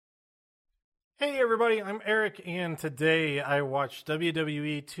Hey everybody, I'm Eric, and today I watched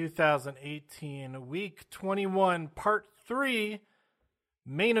WWE 2018 Week 21 Part 3,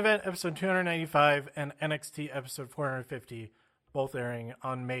 Main Event Episode 295, and NXT Episode 450, both airing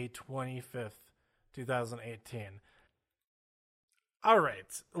on May 25th, 2018.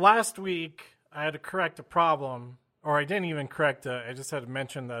 Alright, last week I had to correct a problem, or I didn't even correct it, I just had to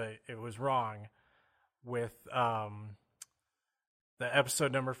mention that it was wrong with the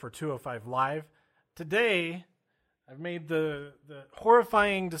episode number for 205 Live. Today, I've made the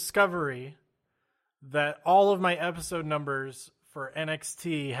horrifying discovery that all of my episode numbers for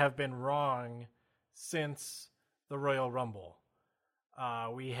NXT have been wrong since the Royal Rumble.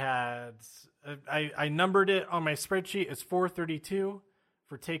 I numbered it on my spreadsheet as 432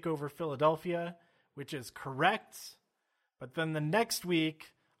 for TakeOver Philadelphia, which is correct. But then the next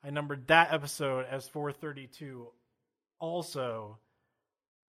week, I numbered that episode as 432 also.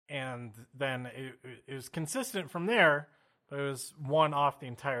 And then it was consistent from there, but it was one off the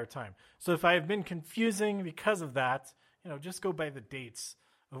entire time. So if I have been confusing because of that, just go by the dates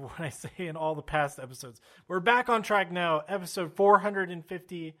of what I say in all the past episodes. We're back on track now, episode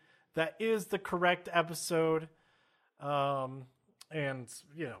 450. That is the correct episode. That's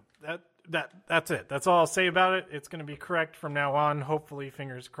it. That's all I'll say about it. It's going to be correct from now on. Hopefully,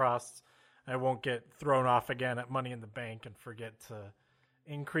 fingers crossed, I won't get thrown off again at Money in the Bank and forget to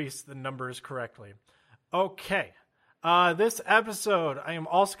increase the numbers correctly. Okay. This episode, I am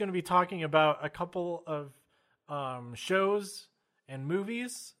also going to be talking about a couple of shows and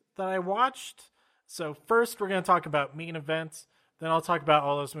movies that I watched. So first, we're going to talk about main events. Then I'll talk about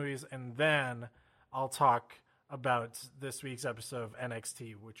all those movies. And then I'll talk about this week's episode of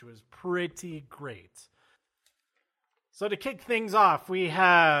NXT, which was pretty great. So to kick things off, we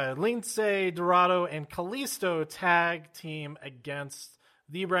had Lince Dorado and Kalisto tag team against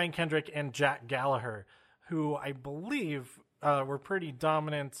the Brian Kendrick and Jack Gallagher, who I believe were pretty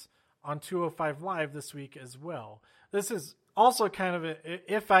dominant on 205 Live this week as well. This is also kind of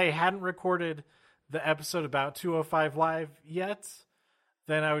if I hadn't recorded the episode about 205 Live yet,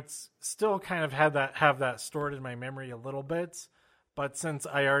 then I would still kind of have that stored in my memory a little bit. But since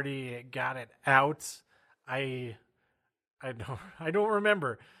I already got it out, I don't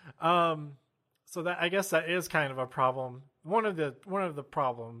remember. So that, I guess that is kind of a problem. One of the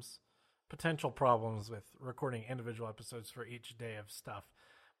potential problems with recording individual episodes for each day of stuff.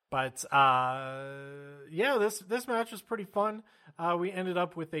 But this match was pretty fun. We ended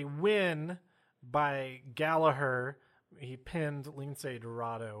up with a win by Gallagher. He pinned Lince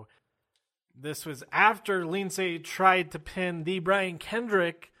Dorado. This was after Lince tried to pin the Brian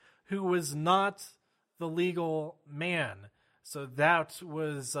Kendrick, who was not the legal man. So that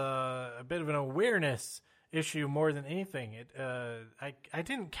was a bit of an awareness issue more than anything. I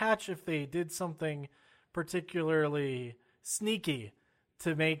didn't catch if they did something particularly sneaky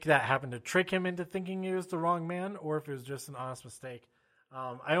to make that happen, to trick him into thinking he was the wrong man, or if it was just an honest mistake.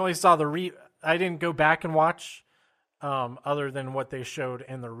 I only saw I didn't go back and watch other than what they showed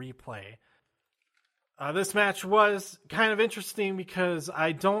in the replay. This match was kind of interesting because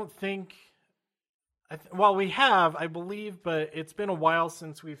I don't think... we have, I believe, but it's been a while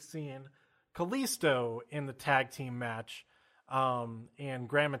since we've seen Kalisto in the tag team match and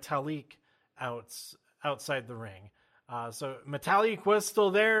Gran Metalik outside the ring. So Metalik was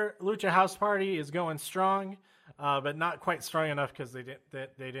still there. Lucha House Party is going strong, but not quite strong enough because they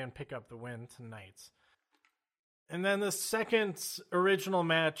didn't pick up the win tonight. And then the second original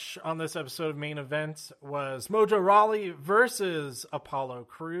match on this episode of Main Event was Mojo Rawley versus Apollo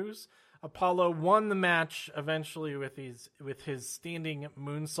Crews. Apollo won the match eventually with his standing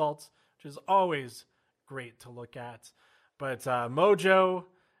moonsault, which is always great to look at. But Mojo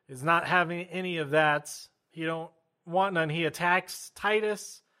is not having any of that. He don't want none. He attacks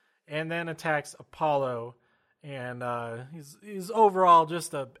Titus and then attacks Apollo, and he's overall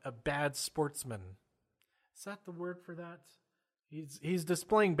just a bad sportsman. Is that the word for that? He's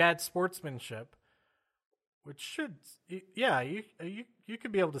displaying bad sportsmanship. Which should, you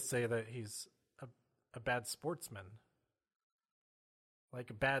could be able to say that he's a bad sportsman.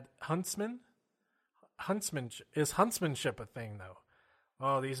 Like a bad huntsman? Is huntsmanship a thing, though?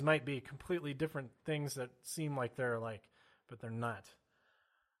 Oh, these might be completely different things that seem like they're alike, but they're not.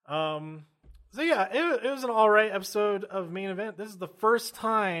 It was an alright episode of Main Event. This is the first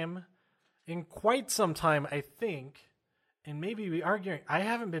time in quite some time, I think, and maybe we arguing, I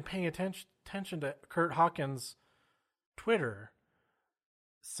haven't been paying attention to Kurt Hawkins' Twitter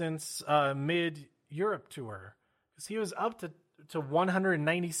since mid-Europe tour, because he was up to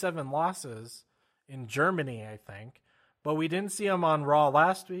 197 losses in Germany, I think, but we didn't see him on Raw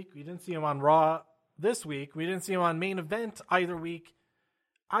last week. We didn't see him on Raw this week. We didn't see him on Main Event either week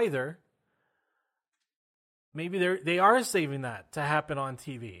either. Maybe they are saving that to happen on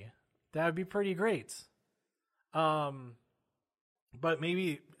TV. That would be pretty great. But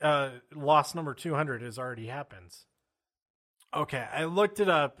maybe loss number 200 has already happened. Okay, I looked it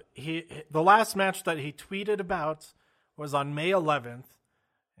up. The last match that he tweeted about was on May 11th,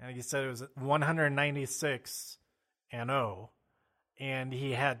 and he said it was 196-0. And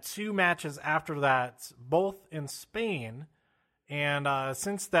he had 2 matches after that, both in Spain. And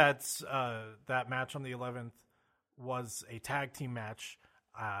since that match on the 11th was a tag team match,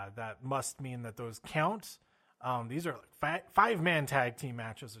 that must mean that those count. These are like 5-man tag team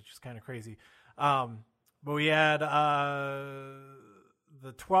matches, which is kind of crazy. But we had the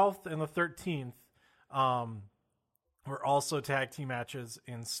 12th and the 13th were also tag team matches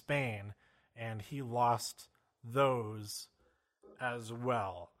in Spain, and he lost those as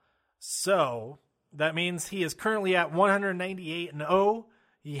well. So that means he is currently at 198-0.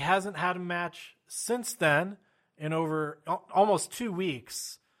 He hasn't had a match since then in over almost 2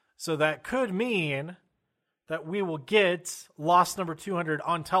 weeks. So that could mean that we will get loss number 200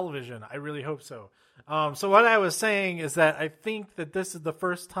 on television. I really hope so. So what I was saying is that I think that this is the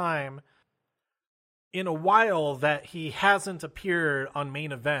first time in a while that he hasn't appeared on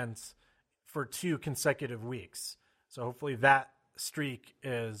Main Event for 2 consecutive weeks. So hopefully that streak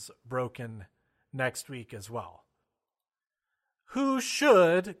is broken next week as well. Who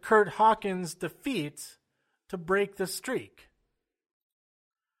should Kurt Hawkins defeat to break the streak?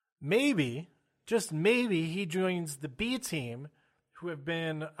 Maybe, just maybe, he joins the B team, who have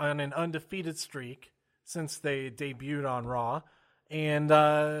been on an undefeated streak since they debuted on Raw, and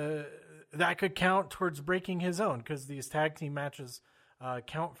that could count towards breaking his own, because these tag team matches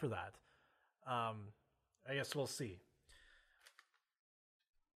count for that. I guess we'll see.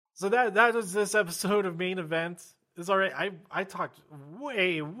 So that is this episode of Main Event. It's all right. I talked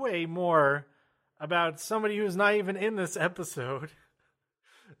way more about somebody who's not even in this episode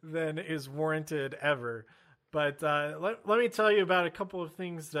than is warranted ever. But let me tell you about a couple of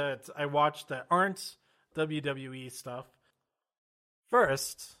things that I watched that aren't WWE stuff.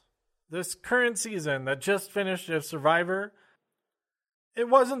 First, this current season that just finished of Survivor, it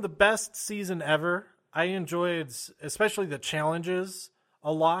wasn't the best season ever. I enjoyed especially the challenges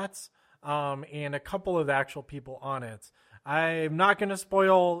a lot, and a couple of the actual people on it. I'm not going to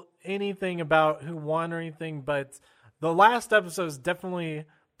spoil anything about who won or anything, but the last episode is definitely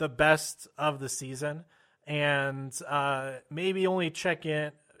the best of the season. And maybe only check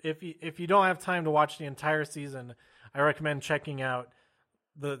in if you don't have time to watch the entire season. I recommend checking out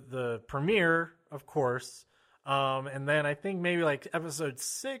the premiere, of course, and then I think maybe like episode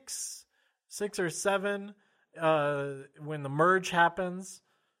 6 or 7 when the merge happens.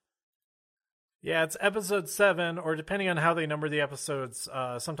 Yeah, it's episode 7, or depending on how they number the episodes.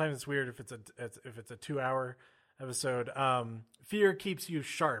 Sometimes it's weird if it's a 2-hour episode. Fear Keeps You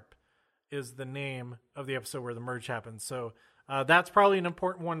Sharp is the name of the episode where the merge happens. So that's probably an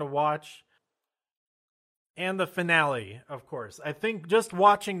important one to watch. And the finale, of course. I think just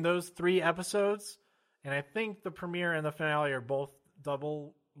watching those 3 episodes, and I think the premiere and the finale are both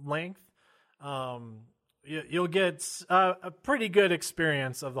double length, you'll get a pretty good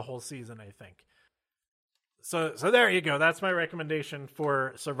experience of the whole season, I think. So there you go. That's my recommendation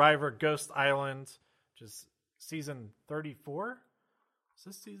for Survivor Ghost Island, which is season 34. Is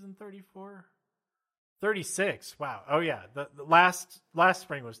this season 34? 36. Wow. Oh yeah. The last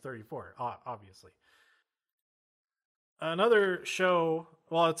spring was 34, obviously. Another show,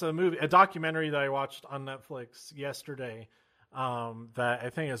 well, it's a documentary that I watched on Netflix yesterday, that I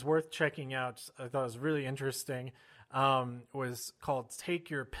think is worth checking out. I thought it was really interesting. Was called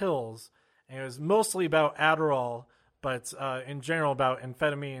Take Your Pills. And it was mostly about Adderall, but in general about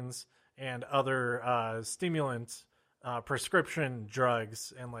amphetamines and other stimulant prescription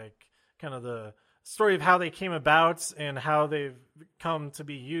drugs, and like kind of the story of how they came about and how they've come to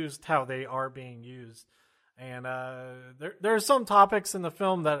be used, how they are being used. And there are some topics in the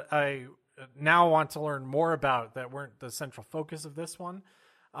film that I now want to learn more about that weren't the central focus of this one,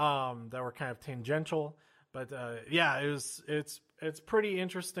 that were kind of tangential. But yeah, it's pretty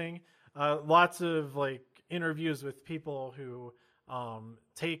interesting. Lots of like interviews with people who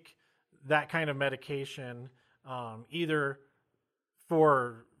take that kind of medication, either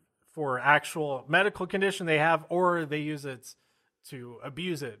for actual medical condition they have, or they use it to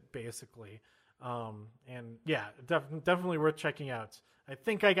abuse it, basically. And yeah, definitely worth checking out. I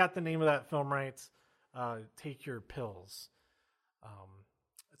think I got the name of that film right. Take Your Pills.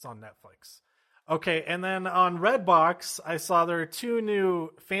 It's on Netflix. Okay, and then on Redbox, I saw there are two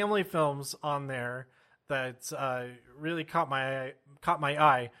new family films on there that really caught my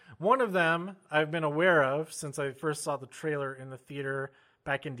eye. One of them I've been aware of since I first saw the trailer in the theater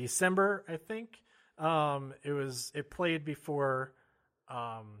back in December, I think. It played before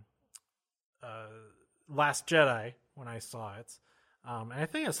Last Jedi when I saw it, and I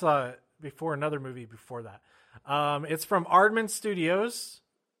think I saw it before another movie before that. It's from Aardman Studios,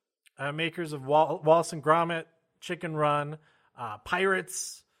 makers of Wallace and Gromit, Chicken Run,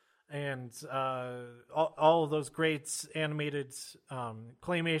 Pirates, and all of those great animated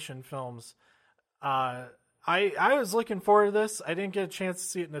claymation films. I was looking forward to this. I didn't get a chance to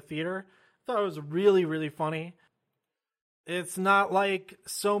see it in the theater. I thought it was really, really funny. It's not like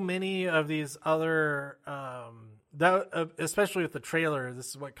so many of these other, especially with the trailer, this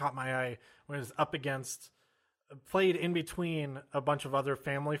is what caught my eye when it was played in between a bunch of other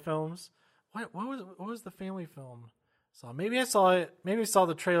family films. What was the family film? So maybe I saw it. Maybe I saw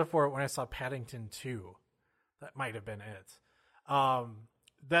the trailer for it when I saw Paddington 2. That might have been it.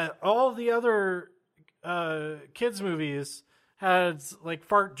 That all the other kids movies had like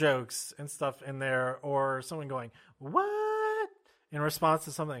fart jokes and stuff in there, or someone going "what" in response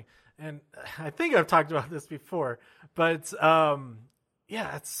to something. And I think I've talked about this before, but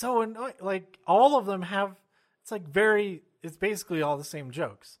yeah, it's so annoying. Like all of them have. It's basically all the same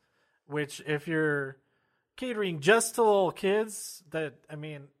jokes, which if you're catering just to little kids,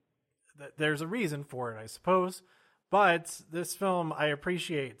 there's a reason for it, I suppose. But this film I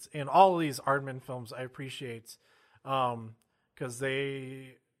appreciate, and all of these Aardman films I appreciate, because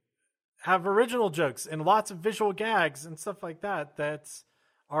they have original jokes and lots of visual gags and stuff like that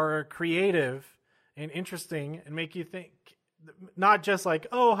are creative and interesting and make you think, not just like,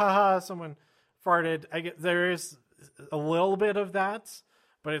 oh, haha, someone farted. There is a little bit of that,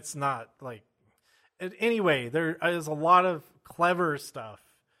 but it's not like. Anyway, there is a lot of clever stuff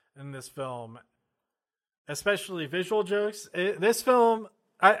in this film, especially visual jokes. This film,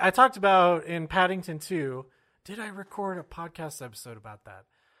 I talked about in Paddington 2. Did I record a podcast episode about that?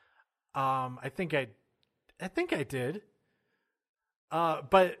 I think I did.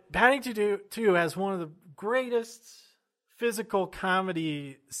 But Paddington 2 has one of the greatest physical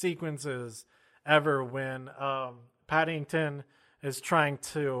comedy sequences ever when Paddington is trying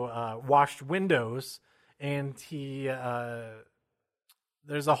to wash windows, and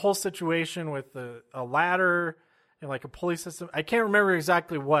there's a whole situation with a ladder and like a pulley system. I can't remember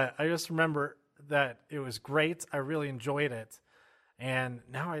exactly what. I just remember that it was great. I really enjoyed it, and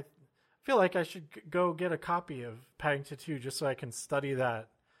now I feel like I should go get a copy of Paddington 2 just so I can study that.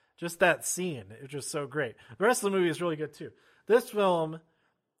 Just that scene. It's just so great. The rest of the movie is really good too. This film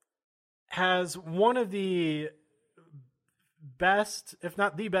has one of the best, if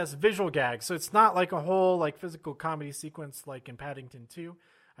not the best, visual gags. So it's not like a whole like physical comedy sequence like in Paddington 2.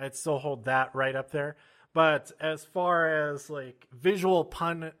 I'd still hold that right up there. But as far as like visual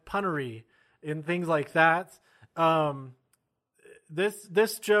punnery and things like that,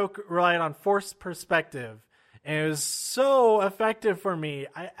 this joke relied on forced perspective, and it was so effective for me.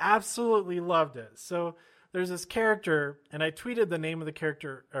 I absolutely loved it. So there's this character, and I tweeted the name of the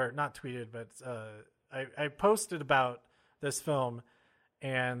character, or not tweeted, but I posted about this film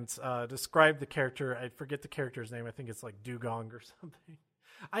and described the character. I forget the character's name. I think it's like Dugong or something.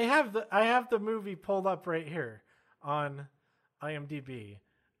 I have the movie pulled up right here on IMDb.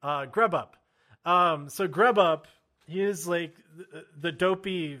 Grubbup. So Grubbup, he is like the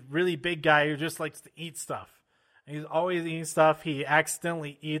dopey, really big guy who just likes to eat stuff. And he's always eating stuff. He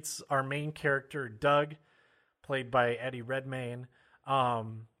accidentally eats our main character, Doug, played by Eddie Redmayne,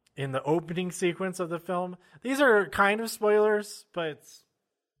 in the opening sequence of the film. These are kind of spoilers, but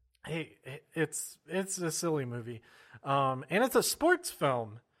hey, it's a silly movie. And it's a sports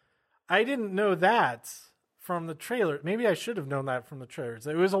film. I didn't know that from the trailer. Maybe I should have known that from the trailers.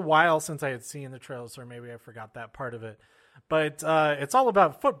 It was a while since I had seen the trailers, or maybe I forgot that part of it. But it's all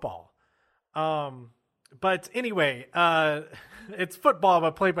about football. But anyway, it's football,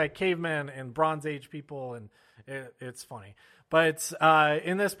 but played by cavemen and Bronze Age people, and it's funny. But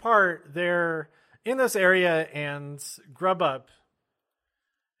in this part, they're in this area, and Grubbup,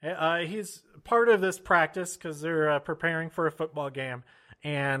 he's part of this practice because they're preparing for a football game,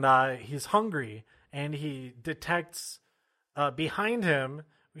 and he's hungry, and he detects behind him,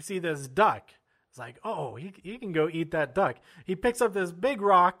 we see this duck. It's like, oh, he can go eat that duck. He picks up this big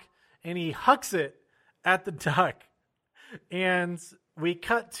rock, and he hucks it at the duck. And we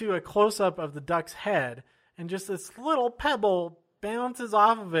cut to a close-up of the duck's head, and just this little pebble bounces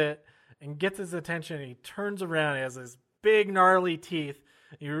off of it and gets his attention. He turns around, he has his big gnarly teeth.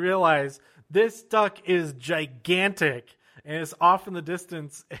 You realize This duck is gigantic and it's off in the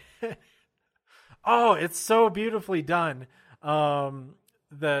distance. Oh, it's so beautifully done.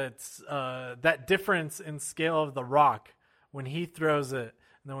 That difference in scale of the rock when he throws it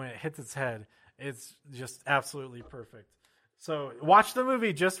and then when it hits its head, it's just absolutely perfect. So watch the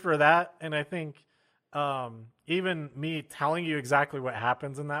movie just for that, and I think even me telling you exactly what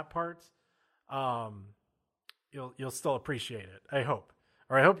happens in that part, you'll still appreciate it. I hope,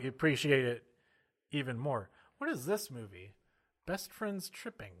 or I hope you appreciate it even more. What is this movie? Best Friends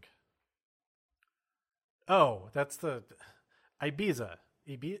Tripping. Oh, that's the Ibiza.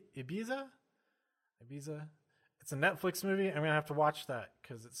 Ibiza. It's a Netflix movie. I'm gonna have to watch that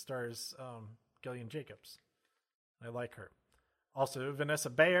because it stars Gillian Jacobs. I like her. Also, Vanessa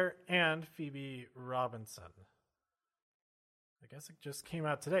Bayer and Phoebe Robinson. I guess it just came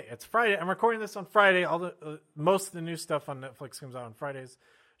out today. It's Friday. I'm recording this on Friday. All the most of the new stuff on Netflix comes out on Fridays,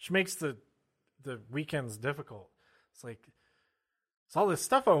 which makes the weekends difficult. It's like it's all this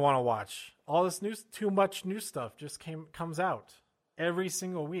stuff I want to watch. All this too much new stuff just comes out every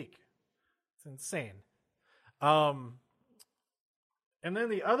single week. It's insane. And then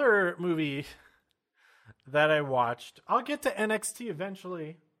the other movie that I watched, I'll get to NXT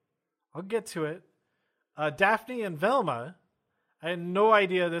eventually. I'll get to it. Daphne and Velma. I had no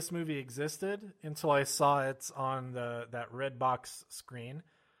idea this movie existed until I saw it on that Redbox screen,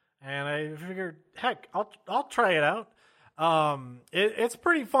 and I figured, heck, I'll try it out. It's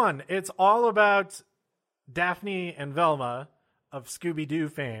pretty fun. It's all about Daphne and Velma of Scooby-Doo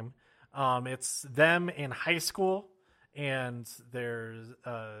fame. It's them in high school, and they're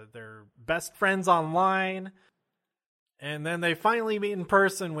best friends online, and then they finally meet in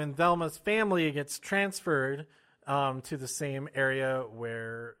person when Velma's family gets transferred to the same area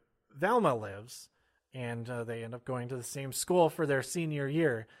where Velma lives, and they end up going to the same school for their senior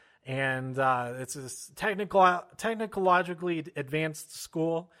year. And it's this technologically advanced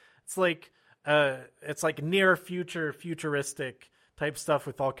school. It's like near futuristic type stuff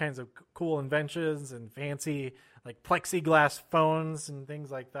with all kinds of cool inventions and fancy like plexiglass phones and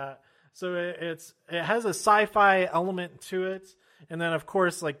things like that. So it has a sci-fi element to it. And then, of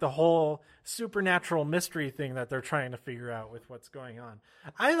course, like the whole supernatural mystery thing that they're trying to figure out with what's going on.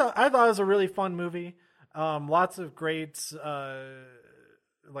 I thought it was a really fun movie. Lots of great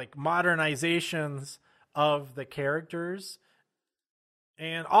like modernizations of the characters,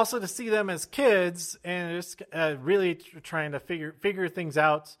 and also to see them as kids and just really trying to figure things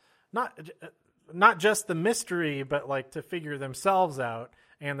out. Not just the mystery, but like to figure themselves out,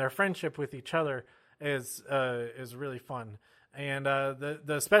 and their friendship with each other is really fun. And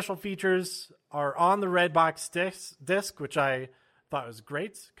the special features are on the Redbox disc, which I thought was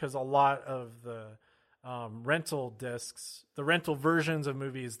great because a lot of the rental discs, the rental versions of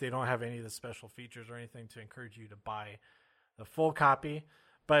movies, they don't have any of the special features or anything to encourage you to buy the full copy.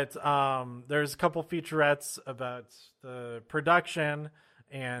 But there's a couple featurettes about the production,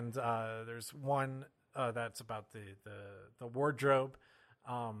 and there's one that's about the wardrobe.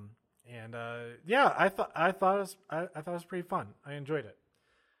 And I thought it was pretty fun. I enjoyed it.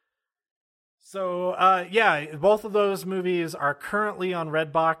 So both of those movies are currently on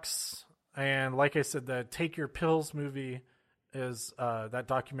Redbox, and like I said, the Take Your Pills movie is that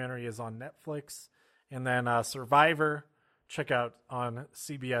documentary is on Netflix, and then Survivor, check out on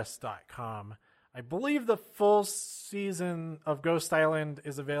CBS.com. I believe the full season of Ghost Island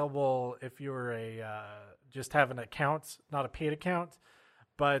is available if you're just have an account, not a paid account.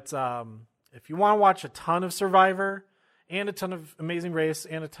 But if you want to watch a ton of Survivor and a ton of Amazing Race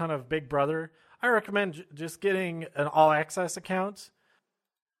and a ton of Big Brother, I recommend just getting an all-access account.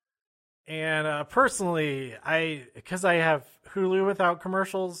 And personally, because I have Hulu without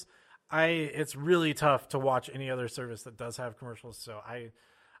commercials, it's really tough to watch any other service that does have commercials. So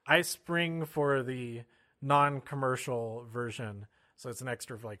I spring for the non-commercial version. So it's an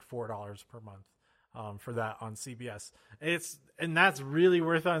extra of like $4 per month. For that on CBS. And that's really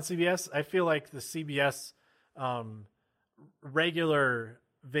worth it on CBS. I feel like the CBS regular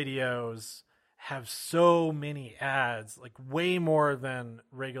videos have so many ads, like way more than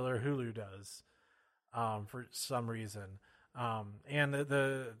regular Hulu does for some reason. And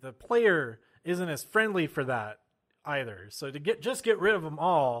the player isn't as friendly for that either. So to get rid of them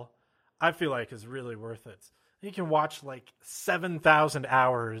all, I feel like is really worth it. You can watch like 7,000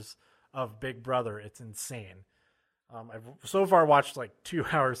 hours of Big Brother. It's insane. I've so far watched like 2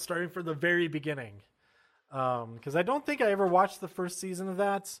 hours, starting from the very beginning. Because I don't think I ever watched the first season of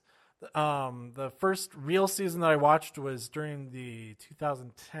that. The first real season that I watched was during the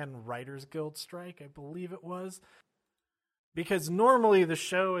 2010 Writers Guild strike, I believe it was. Because normally the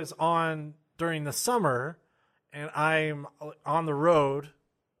show is on during the summer, and I'm on the road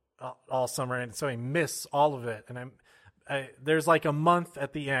all summer, and so I miss all of it. And there's like a month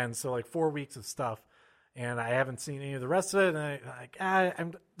at the end, so like 4 weeks of stuff, and I haven't seen any of the rest of it.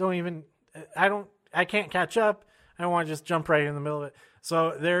 And I can't catch up. I don't want to just jump right in the middle of it.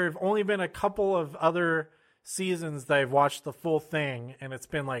 So there have only been a couple of other seasons that I've watched the full thing, and it's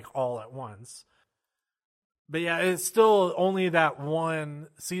been like all at once. But yeah, it's still only that one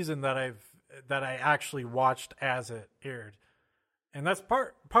season that I actually watched as it aired. And that's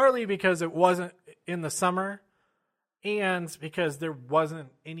partly because it wasn't in the summer, and because there wasn't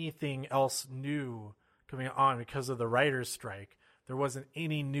anything else new coming on because of the writer's strike. There wasn't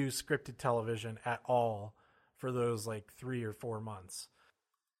any new scripted television at all for those like 3 or 4 months.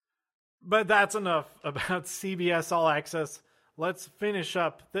 But that's enough about CBS All Access. Let's finish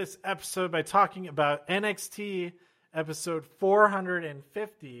up this episode by talking about NXT episode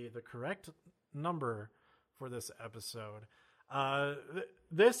 450, the correct number for this episode.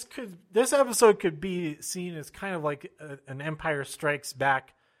 This episode could be seen as kind of like an Empire Strikes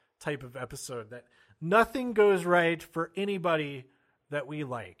Back type of episode, that nothing goes right for anybody that we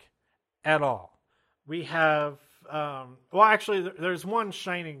like at all. We have, there's one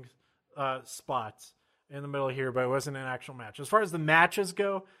shining spot in the middle here, but it wasn't an actual match. As far as the matches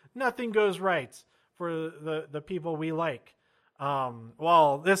go, nothing goes right for the people we like.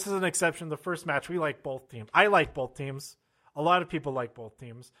 This is an exception. The first match, we like both teams. I like both teams. A lot of people like both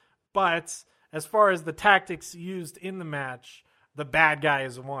teams. But as far as the tactics used in the match, the bad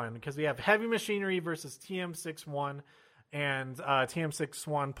guys won, because we have Heavy Machinery versus TM61, and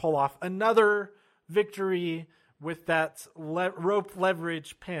TM61 pull off another victory with that rope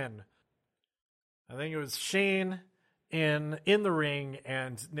leverage pin. I think it was Shane in the ring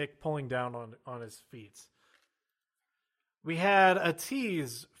and Nick pulling down on his feet. We had a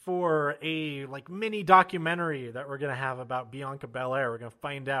tease for a like mini documentary that we're going to have about Bianca Belair. We're going to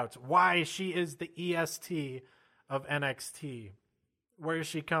find out why she is the EST of NXT. Where does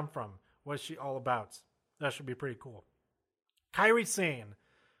she come from? What is she all about? That should be pretty cool. Kairi Sane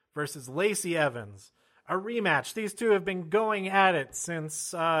versus Lacey Evans. A rematch. These two have been going at it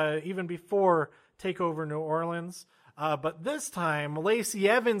since even before TakeOver New Orleans. But this time, Lacey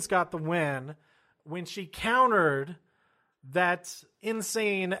Evans got the win when she countered that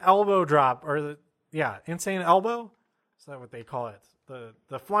insane elbow drop, insane elbow. Is that what they call it?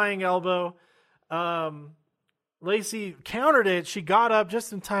 The flying elbow. Lacey countered it. She got up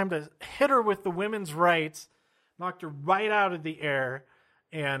just in time to hit her with the women's right, knocked her right out of the air,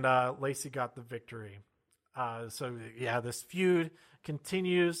 and Lacey got the victory. This feud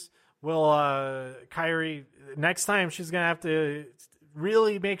continues. Will Kairi, next time she's going to have to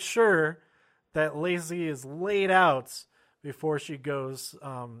really make sure that Lacey is laid out before she goes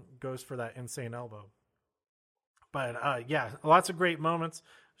for that insane elbow. But lots of great moments.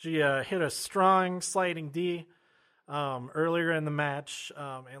 She hit a strong sliding D earlier in the match,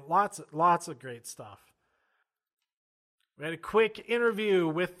 and lots of great stuff. We had a quick interview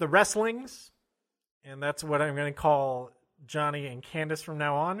with the Wrestlings, and that's what I'm going to call Johnny and Candice from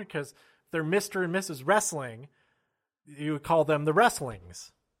now on, because they're Mr. and Mrs. Wrestling, you would call them the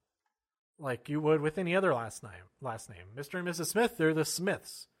Wrestlings, like you would with any other last name. Mr. and Mrs. Smith, they're the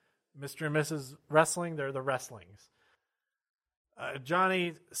Smiths. Mr. and Mrs. Wrestling, they're the Wrestlings.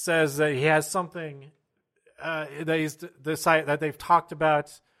 Johnny says that he has something that they've talked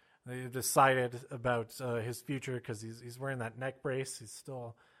about. They've decided about his future, because he's wearing that neck brace. He's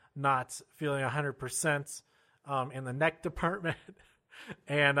still not feeling 100% in the neck department.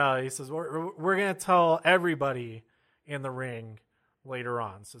 And he says, we're going to tell everybody in the ring later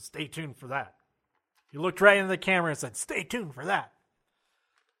on. So stay tuned for that. He looked right into the camera and said, stay tuned for that.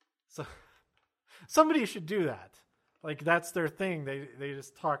 So somebody should do that. Like, that's their thing. They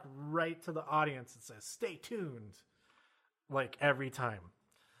just talk right to the audience and says, stay tuned. Like, every time.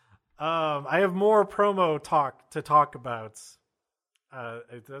 I have more promo talk to talk about.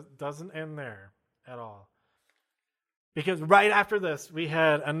 It doesn't end there at all. Because right after this, we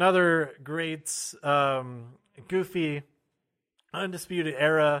had another great, goofy, Undisputed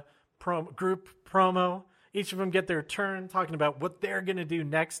Era group promo. Each of them get their turn, talking about what they're going to do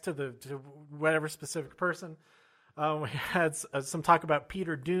next to whatever specific person. We had some talk about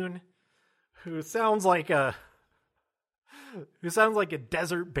Peter Dune, who sounds like a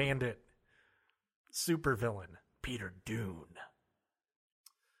desert bandit supervillain. Peter Dune.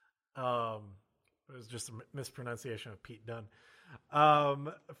 It was just a mispronunciation of Pete Dunne. All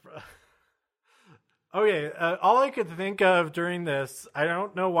I could think of during this, I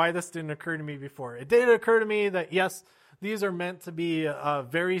don't know why this didn't occur to me before. It did occur to me that, yes, these are meant to be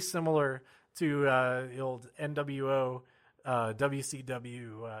very similar to the old NWO,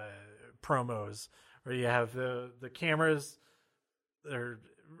 WCW promos, where you have the cameras. They're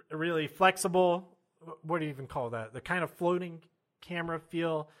really flexible. What do you even call that? The kind of floating camera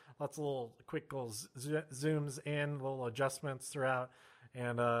feel. Lots of little quick little zooms in, little adjustments throughout,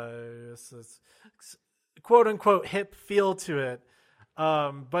 and this quote unquote hip feel to it.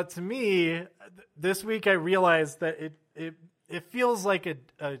 But to me, this week I realized that it feels like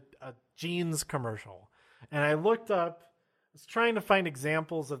a jeans commercial. And I looked up, I was trying to find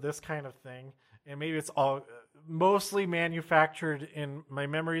examples of this kind of thing, and maybe it's all mostly manufactured in my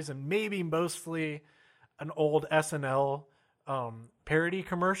memories, and maybe mostly an old SNL parody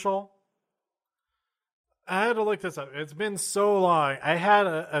commercial. I had to look this up. It's been so long. I had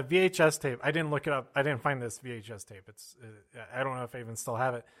a VHS tape. I didn't look it up. I didn't find this VHS tape. I don't know if I even still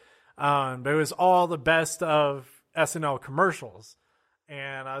have it. But it was all the best of SNL commercials.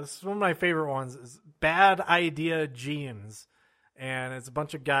 And this is one of my favorite ones is Bad Idea Jeans. And it's a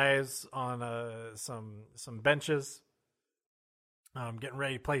bunch of guys on some benches getting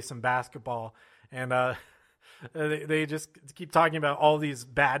ready to play some basketball. And they just keep talking about all these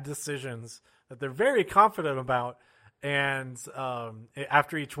bad decisions that they're very confident about, and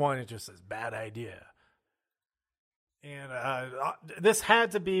after each one, it just says "bad idea." And this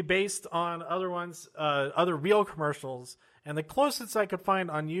had to be based on other ones, other real commercials, and the closest I could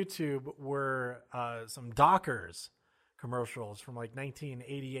find on YouTube were some Dockers commercials from like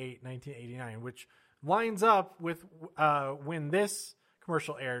 1988, 1989, which lines up with when this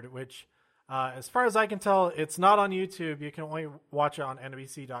commercial aired, which as far as I can tell, it's not on YouTube. You can only watch it on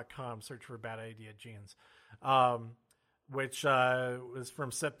NBC.com. Search for Bad Idea Jeans, which was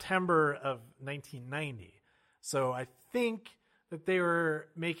from September of 1990. So I think that they were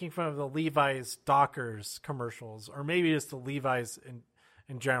making fun of the Levi's Dockers commercials, or maybe just the Levi's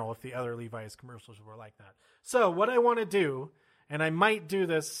in general, if the other Levi's commercials were like that. So what I want to do, and I might do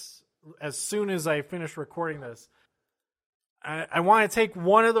this as soon as I finish recording this, I want to take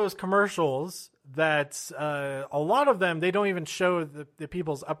one of those commercials that a lot of them, they don't even show the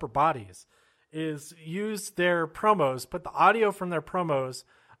people's upper bodies, is use their promos, put the audio from their promos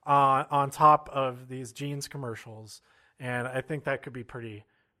on top of these jeans commercials. And I think that could be pretty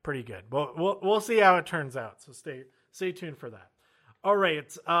good. We'll see how it turns out. So stay tuned for that. All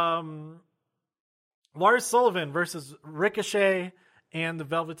right. Lars Sullivan versus Ricochet and the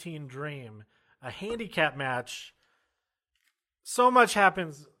Velveteen Dream, a handicap match. So much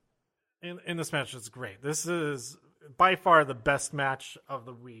happens in this match. It's great. This is by far the best match of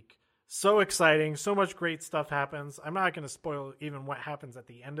the week. So exciting. So much great stuff happens. I'm not going to spoil even what happens at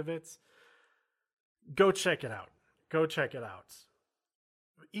the end of it. Go check it out.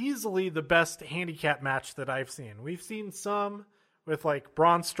 Easily the best handicap match that I've seen. We've seen some with like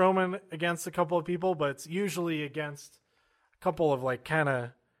Braun Strowman against a couple of people, but it's usually against a couple of like kind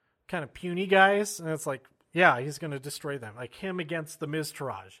of puny guys. And it's like, yeah, he's going to destroy them. Like him against the Miz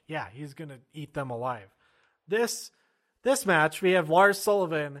Taraj. Yeah, he's going to eat them alive. This match, we have Lars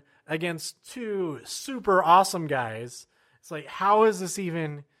Sullivan against two super awesome guys. It's like, how is this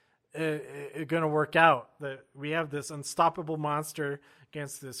even going to work out? That we have this unstoppable monster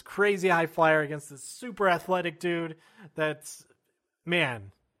against this crazy high flyer, against this super athletic dude. That's,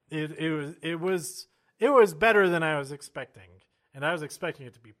 man, it was better than I was expecting. And I was expecting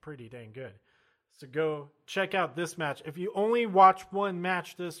it to be pretty dang good. So go check out this match. If you only watch one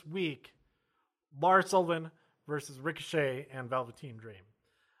match this week, Lars Sullivan versus Ricochet and Velveteen Dream.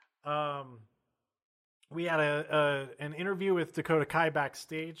 We had an interview with Dakota Kai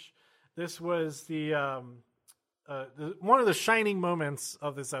backstage. This was the one of the shining moments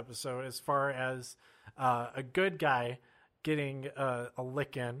of this episode, as far as a good guy getting a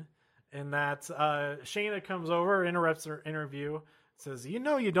lick in that Shayna comes over, interrupts her interview, says, "You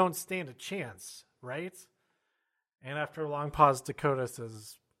know you don't stand a chance, right?" And after a long pause, Dakota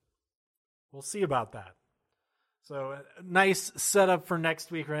says, "We'll see about that." So a nice setup for next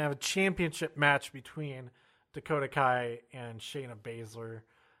week. We're going to have a championship match between Dakota Kai and Shayna Baszler.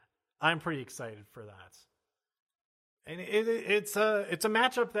 I'm pretty excited for that. And it's a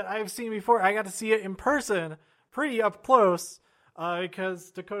matchup that I've seen before. I got to see it in person, pretty up close,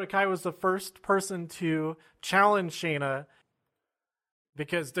 because Dakota Kai was the first person to challenge Shayna,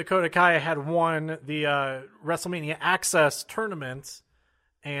 because Dakota Kai had won the WrestleMania Access tournament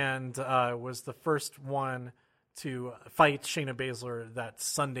and was the first one to fight Shayna Baszler that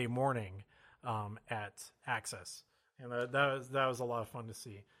Sunday morning at Access. And that was a lot of fun to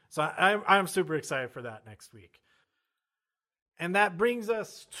see. So I'm super excited for that next week. And that brings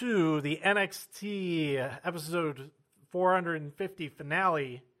us to the NXT episode 450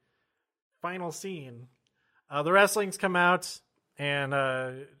 finale. final scene. The wrestlings come out, and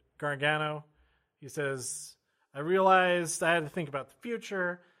Gargano, he says, I realized I had to think about the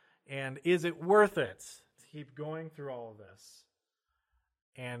future, and is it worth it to keep going through all of this?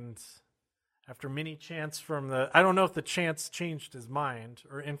 And after many chants from I don't know if the chants changed his mind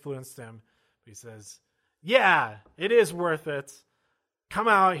or influenced him, but he says, yeah, it is worth it. Come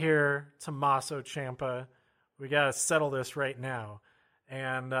out here, Tommaso Ciampa. We got to settle this right now.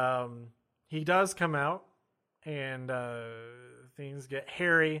 And he does come out, and things get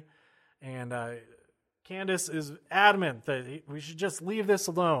hairy. And Candice is adamant that we should just leave this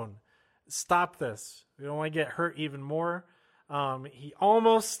alone. Stop this. We don't want to get hurt even more. He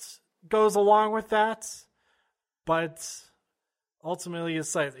almost goes along with that, but ultimately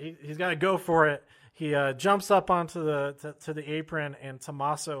he's got to go for it. He jumps up onto the apron, and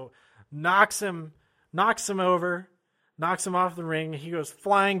Tommaso knocks him over, knocks him off the ring. He goes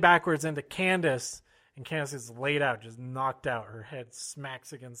flying backwards into Candice, and Candice is laid out, just knocked out. Her head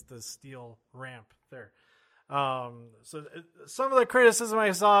smacks against the steel ramp there. So some of the criticism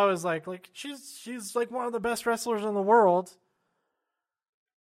I saw was like she's like one of the best wrestlers in the world.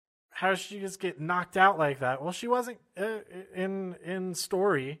 How does she just get knocked out like that? Well, she wasn't in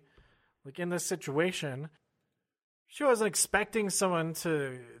story. Like in this situation, she wasn't expecting someone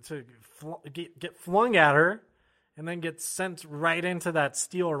to get flung at her and then get sent right into that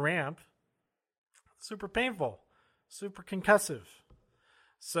steel ramp. Super painful, super concussive.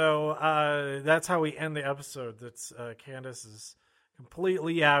 So that's how we end the episode. That's Candice is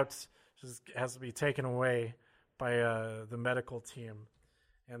completely out. Just has to be taken away by the medical team.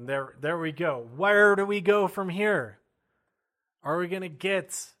 And there we go. Where do we go from here? Are we going to get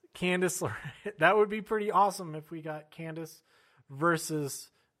Candice? That would be pretty awesome if we got Candice versus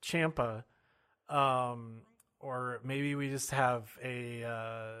Ciampa. Or maybe we just have a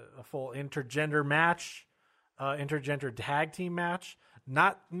full intergender match, intergender tag team match,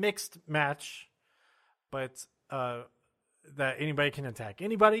 not mixed match, but that anybody can attack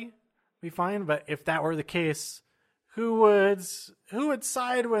anybody. Be fine. But if that were the case, who would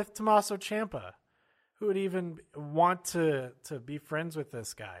side with Tommaso Ciampa? Who would even want to be friends with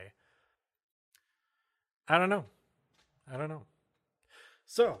this guy? I don't know.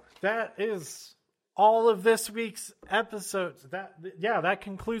 So that is all of this week's episodes. That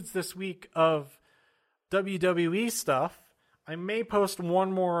concludes this week of WWE stuff. I may post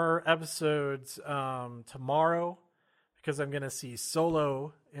one more episode tomorrow because I'm going to see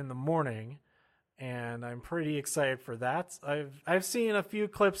Solo in the morning, and I'm pretty excited for that. I've seen a few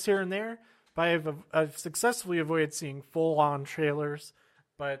clips here and there, but I've successfully avoided seeing full-on trailers.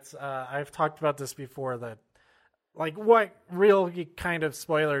 But I've talked about this before, that like what real kind of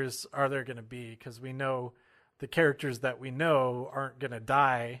spoilers are there going to be? Because we know the characters that we know aren't going to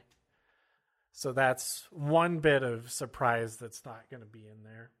die. So that's one bit of surprise that's not going to be in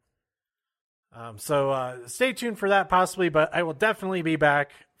there. So stay tuned for that possibly, but I will definitely be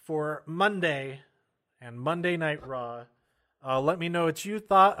back for Monday and Monday Night Raw. Let me know what you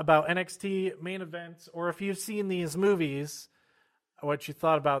thought about NXT main events, or if you've seen these movies, what you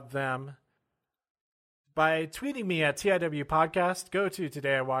thought about them, by tweeting me at TIW Podcast. Go to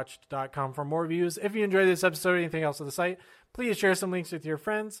todayiwatched.com for more reviews. If you enjoyed this episode or anything else on the site, please share some links with your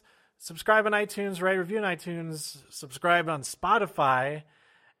friends. Subscribe on iTunes, write a review on iTunes, subscribe on Spotify,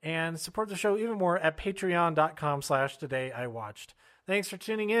 and support the show even more at patreon.com/todayiwatched. Thanks for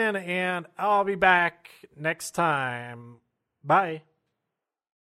tuning in, and I'll be back next time. Bye.